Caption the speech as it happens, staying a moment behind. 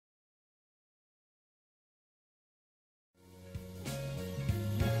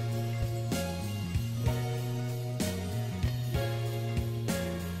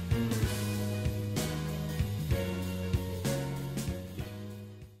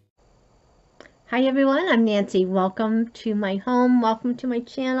Hi everyone, I'm Nancy. Welcome to my home. Welcome to my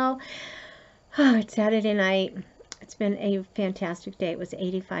channel. Oh, it's Saturday night. It's been a fantastic day. It was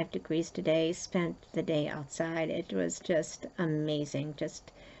 85 degrees today. Spent the day outside. It was just amazing.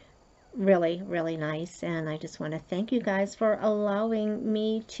 Just really, really nice. And I just want to thank you guys for allowing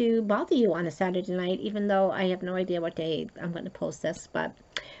me to bother you on a Saturday night, even though I have no idea what day I'm going to post this. But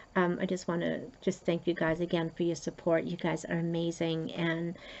I just want to thank you guys again for your support. You guys are amazing.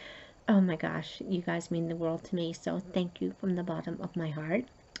 And oh my gosh, you guys mean the world to me, so thank you from the bottom of my heart.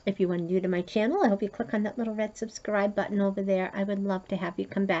 If you are new to my channel, I hope you click on that little red subscribe button over there. I would love to have you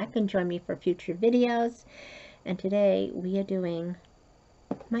come back and join me for future videos. And today we are doing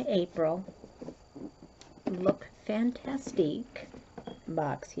my April Look Fantastic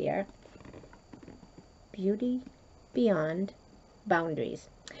box here. Beauty Beyond Boundaries.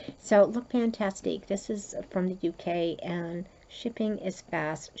 So Look Fantastic, this is from the UK and shipping is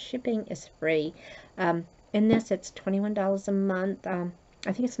fast, shipping is free. In this, it's $21 a month. I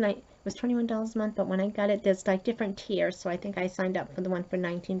think it was $21 a month, but when I got it, there's like different tiers, so I think I signed up for the one for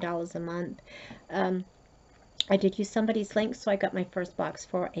 $19 a month. I did use somebody's link, so I got my first box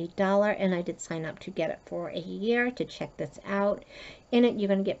for $1, and I did sign up to get it for a year to check this out. In it, you're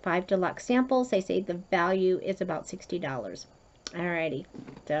going to get 5 deluxe samples. They say the value is about $60. Alrighty,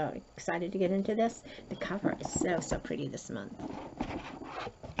 so excited to get into this. The cover is so pretty this month.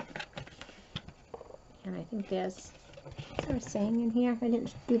 And I think is there a saying in here? I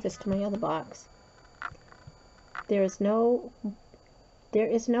didn't do this to my other box. There is no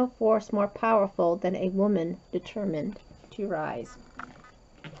force more powerful than a woman determined to rise.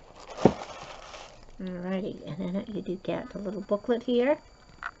 Alrighty, and then you do get a little booklet here.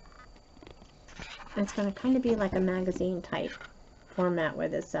 And it's going to kind of be like a magazine type format where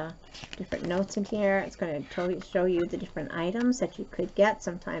there's different notes in here. It's going to show you the different items that you could get.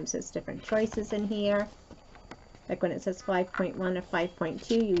 Sometimes there's different choices in here. Like when it says 5.1 or 5.2,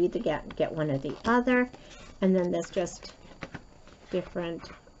 you either get one or the other. And then there's just different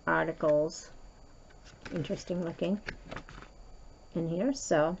articles, interesting looking, in here.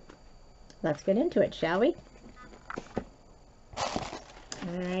 So let's get into it, shall we?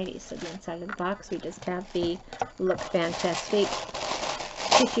 Alrighty, so the inside of the box, we just have the Look Fantastic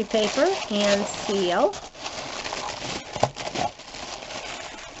tissue paper and seal.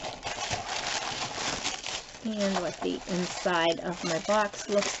 And what the inside of my box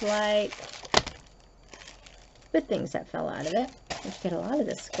looks like, with things that fell out of it. You get a lot of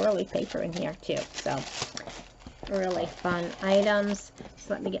this squirrely paper in here too, so really fun items.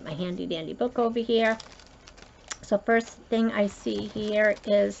 So let me get my handy dandy book over here. So first thing I see here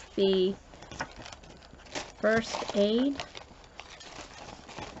is the first aid.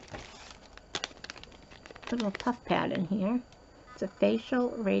 Little puff pad in here. It's a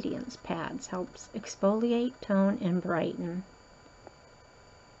facial radiance pads. Helps exfoliate, tone, and brighten.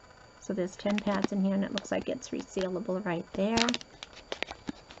 So there's 10 pads in here, and it looks like it's resealable right there.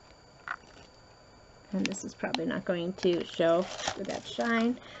 And this is probably not going to show with that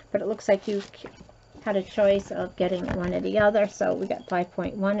shine, but it looks like you had a choice of getting one or the other. So we got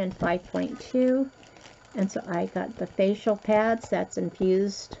 5.1 and 5.2. And so I got the facial pads that's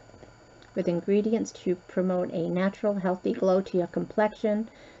infused with ingredients to promote a natural, healthy glow to your complexion,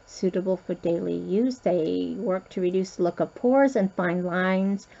 suitable for daily use. They work to reduce the look of pores and fine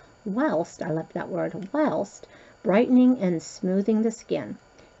lines, whilst, I love that word, whilst brightening and smoothing the skin.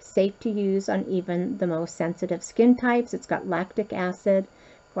 Safe to use on even the most sensitive skin types. It's got lactic acid,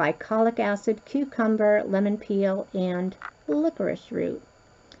 glycolic acid, cucumber, lemon peel, and licorice root.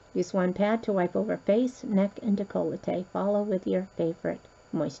 Use one pad to wipe over face, neck, and décolleté. Follow with your favorite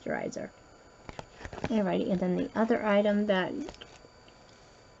moisturizer. Alrighty, and then the other item that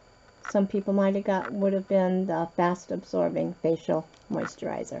some people might have got would have been the fast absorbing facial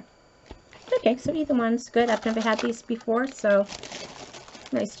moisturizer. Okay, so either one's good. I've never had these before, so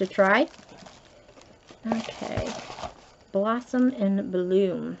nice to try. Okay, Blossom and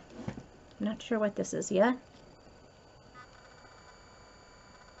Bloom. Not sure what this is yet.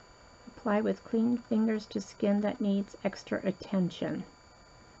 Apply with clean fingers to skin that needs extra attention.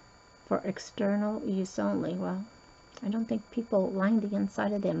 For external use only. Well, I don't think people line the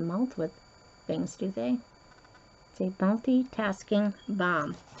inside of their mouth with things, do they? It's a multitasking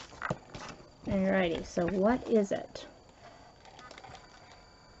balm. Alrighty, so what is it?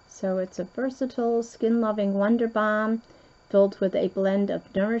 So it's a versatile, skin-loving wonder balm filled with a blend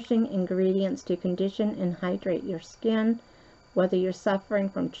of nourishing ingredients to condition and hydrate your skin. Whether you're suffering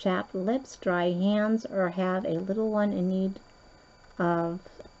from chapped lips, dry hands, or have a little one in need of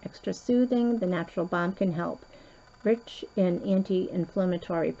extra soothing, the natural balm can help. rich in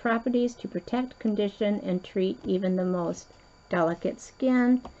anti-inflammatory properties to protect, condition, and treat even the most delicate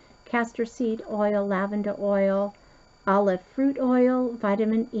skin. Castor seed oil, lavender oil, olive fruit oil,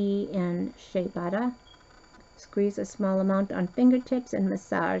 vitamin E, and shea butter. Squeeze a small amount on fingertips and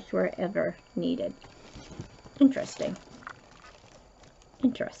massage wherever needed. Interesting.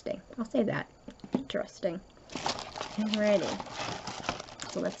 Interesting. I'll say that. Interesting.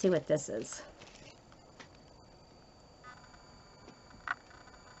 Alrighty. So let's see what this is.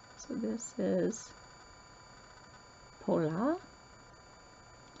 So this is Polar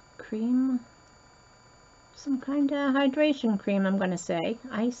cream. Some kind of hydration cream, I'm going to say.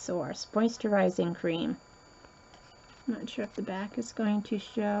 Ice Source moisturizing cream. I'm not sure if the back is going to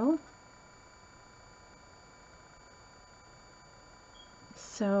show.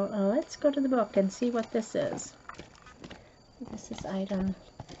 So let's go to the book and see what this is. This is item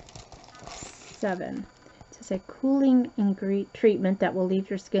 7. It says a cooling treatment that will leave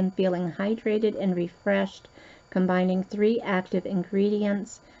your skin feeling hydrated and refreshed, combining 3 active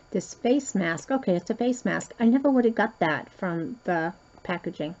ingredients. This face mask, okay, it's a face mask. I never would have got that from the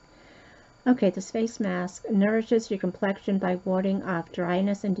packaging. Okay, this face mask nourishes your complexion by warding off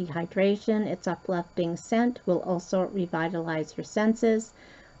dryness and dehydration. Its uplifting scent will also revitalize your senses.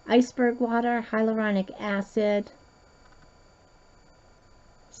 Iceberg water, hyaluronic acid,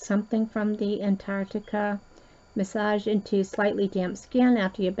 something from the Antarctica. Massage into slightly damp skin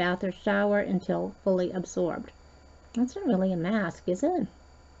after your bath or shower until fully absorbed. That's not really a mask, is it?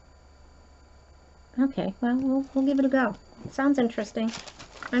 Okay, well, we'll give it a go. Sounds interesting.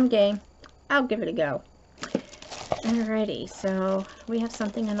 I'm game. I'll give it a go. Alrighty, so we have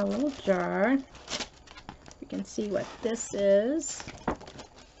something in a little jar. We can see what this is.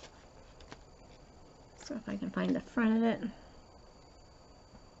 So if I can find the front of it.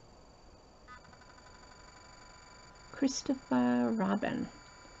 Christopher Robin.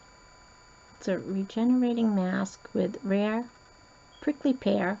 It's a regenerating mask with rare prickly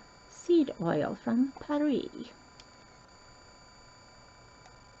pear seed oil from Paris.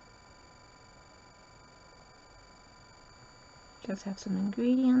 Does have some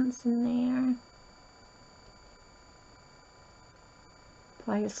ingredients in there.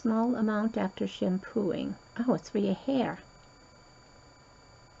 Apply a small amount after shampooing. Oh, it's for your hair.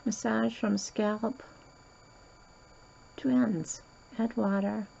 Massage from scalp to ends. Add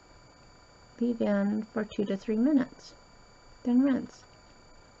water. Leave in for 2 to 3 minutes. Then rinse.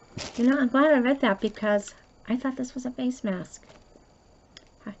 You know, I'm glad I read that because I thought this was a face mask.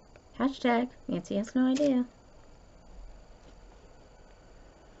 Hashtag Nancy has no idea.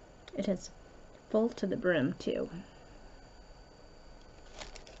 It is full to the brim too.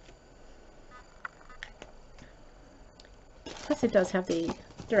 Plus it does have the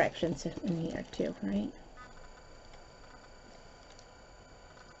directions in here too, right?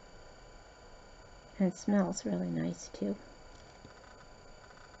 And it smells really nice too.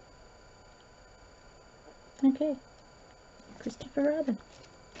 Okay, Christopher Robin.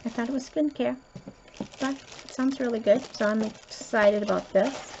 I thought it was skincare, but it sounds really good, so I'm excited about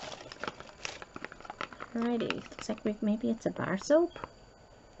this. Alrighty, looks like maybe it's a bar soap.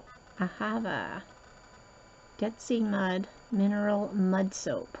 Ahava Dead Sea Mud Mineral Mud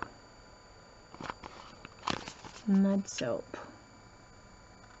Soap. Mud soap.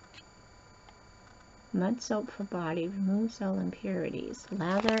 Mud soap for body, removes all impurities.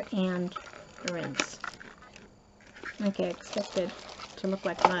 Lather and rinse. Okay, expected to look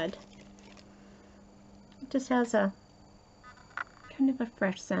like mud. It just has a kind of a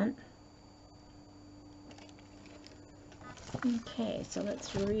fresh scent. Okay, so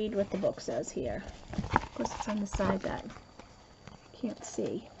let's read what the book says here. Of course, it's on the side that I can't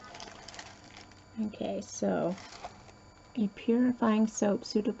see. Okay, so a purifying soap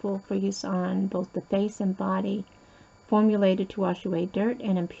suitable for use on both the face and body, formulated to wash away dirt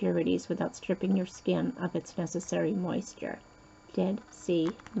and impurities without stripping your skin of its necessary moisture. Dead Sea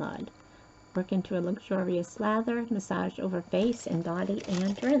Mud. Work into a luxurious lather, massage over face and body,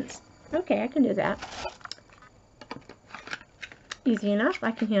 and rinse. Okay, I can do that. Easy enough,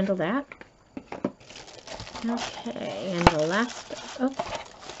 I can handle that. Okay, and the last, oh.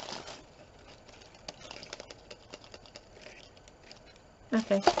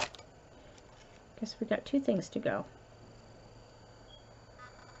 Okay, guess we got 2 things to go.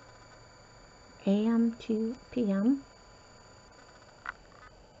 AM to PM.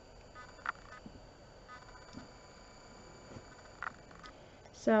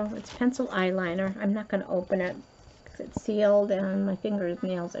 So it's pencil eyeliner. I'm not going to open it because it's sealed and my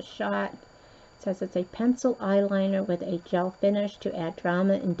fingernails are shot. It says it's a pencil eyeliner with a gel finish to add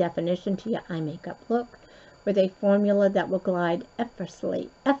drama and definition to your eye makeup look. with a formula that will glide effortlessly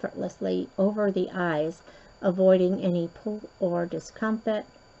over the eyes, avoiding any pull or discomfort,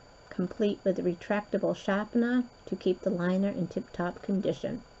 complete with a retractable sharpener to keep the liner in tip-top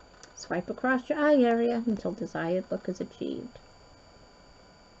condition. Swipe across your eye area until desired look is achieved.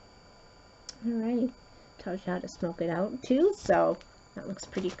 Alrighty, tells you how to smoke it out too, so that looks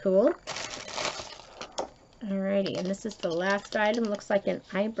pretty cool. Alrighty, and this is the last item. Looks like an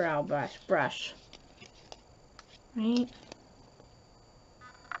eyebrow brush. Right?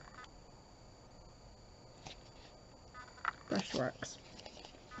 Brushworks.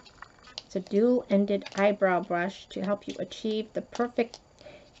 It's a dual-ended eyebrow brush to help you achieve the perfect...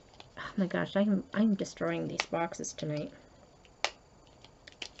 Oh my gosh, I'm destroying these boxes tonight.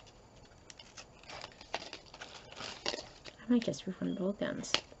 I might just ruin both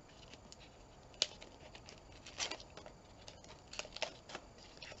ends.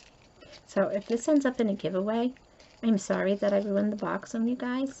 So if this ends up in a giveaway, I'm sorry that I ruined the box on you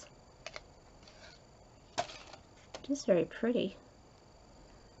guys. It is very pretty.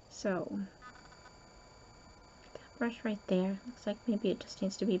 So, that brush right there, looks like maybe it just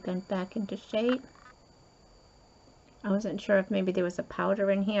needs to be bent back into shape. I wasn't sure if maybe there was a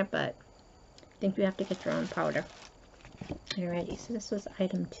powder in here, but I think you have to get your own powder. Alrighty, so this was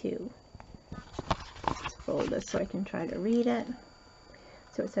item 2. Let's fold this so I can try to read it.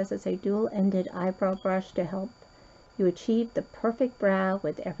 So it says it's a dual-ended eyebrow brush to help you achieve the perfect brow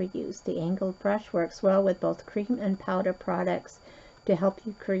with every use. The angled brush works well with both cream and powder products to help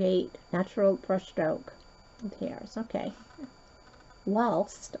you create natural brush stroke with hairs. Okay.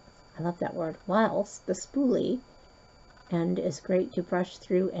 Whilst, I love that word, whilst the spoolie end is great to brush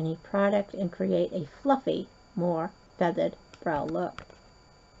through any product and create a fluffy, more feathered brow look.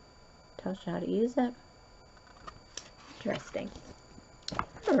 Tells you how to use it. Interesting.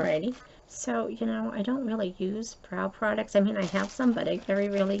 Alrighty. So, you know, I don't really use brow products. I mean, I have some, but I very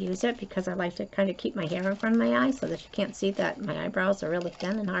rarely use it because I like to kind of keep my hair in front of my eyes so that you can't see that my eyebrows are really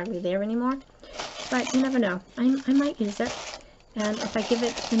thin and hardly there anymore. But you never know. I might use it. And if I put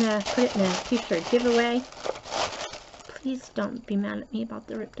it in a future giveaway, please don't be mad at me about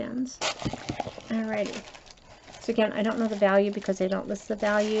the ripped ends. Alrighty. So again, I don't know the value because they don't list the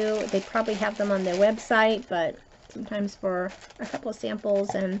value. They probably have them on their website, but sometimes for a couple of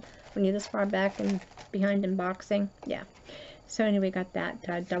samples and when you're this far back and behind unboxing, yeah. So anyway, we got that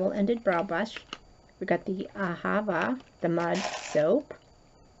double-ended brow brush. We got the Ahava, the mud soap.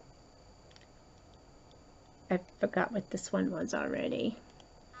 I forgot what this one was already.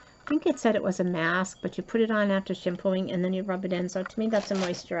 I think it said it was a mask, but you put it on after shampooing and then you rub it in. So to me, that's a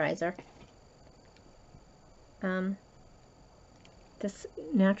moisturizer. This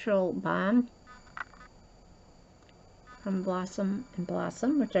natural balm from Blossom &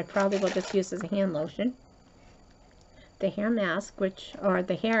 Blossom, which I probably will just use as a hand lotion. The hair mask, or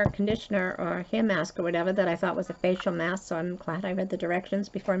the hair conditioner or hair mask or whatever that I thought was a facial mask, so I'm glad I read the directions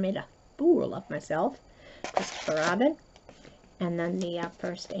before I made a fool of myself. Christopher Robin. And then the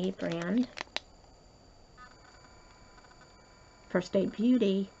First Aid brand. First Aid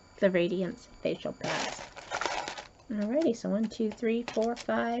Beauty, the Radiance Facial Pads. Alrighty, so 1, 2, 3, 4,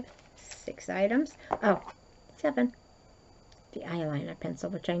 5, 6 items. Oh, 7. The eyeliner pencil,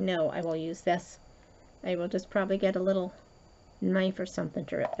 which I know I will use this. I will just probably get a little knife or something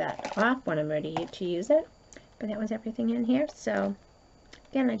to rip that off when I'm ready to use it. But that was everything in here. So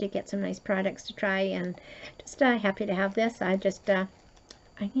again, I did get some nice products to try, and just happy to have this. I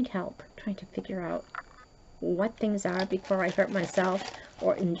need help trying to figure out what things are before I hurt myself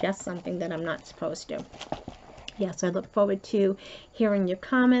or ingest something that I'm not supposed to. Yes, I look forward to hearing your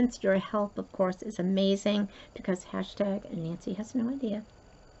comments. Your help, of course, is amazing because hashtag Nancy has no idea.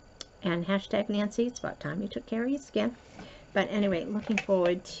 And hashtag Nancy, it's about time you took care of your skin. But anyway, looking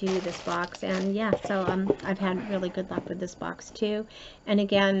forward to this box. And yeah, so I've had really good luck with this box too. And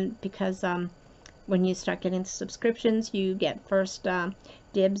again, because when you start getting subscriptions, you get first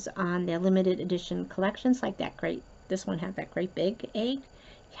dibs on their limited edition collections, like that great, this one had that great big egg.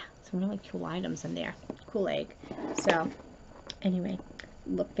 Yeah, some really cool items in there. Cool egg. So anyway,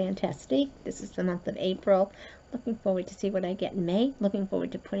 look fantastic. This is the month of April. Looking forward to see what I get in May. Looking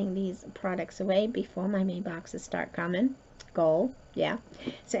forward to putting these products away before my May boxes start coming. Goal, yeah.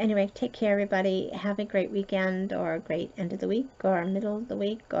 So anyway, take care, everybody. Have a great weekend, or a great end of the week, or middle of the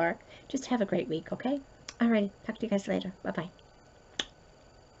week, or just have a great week, okay? Alrighty, talk to you guys later. Bye-bye.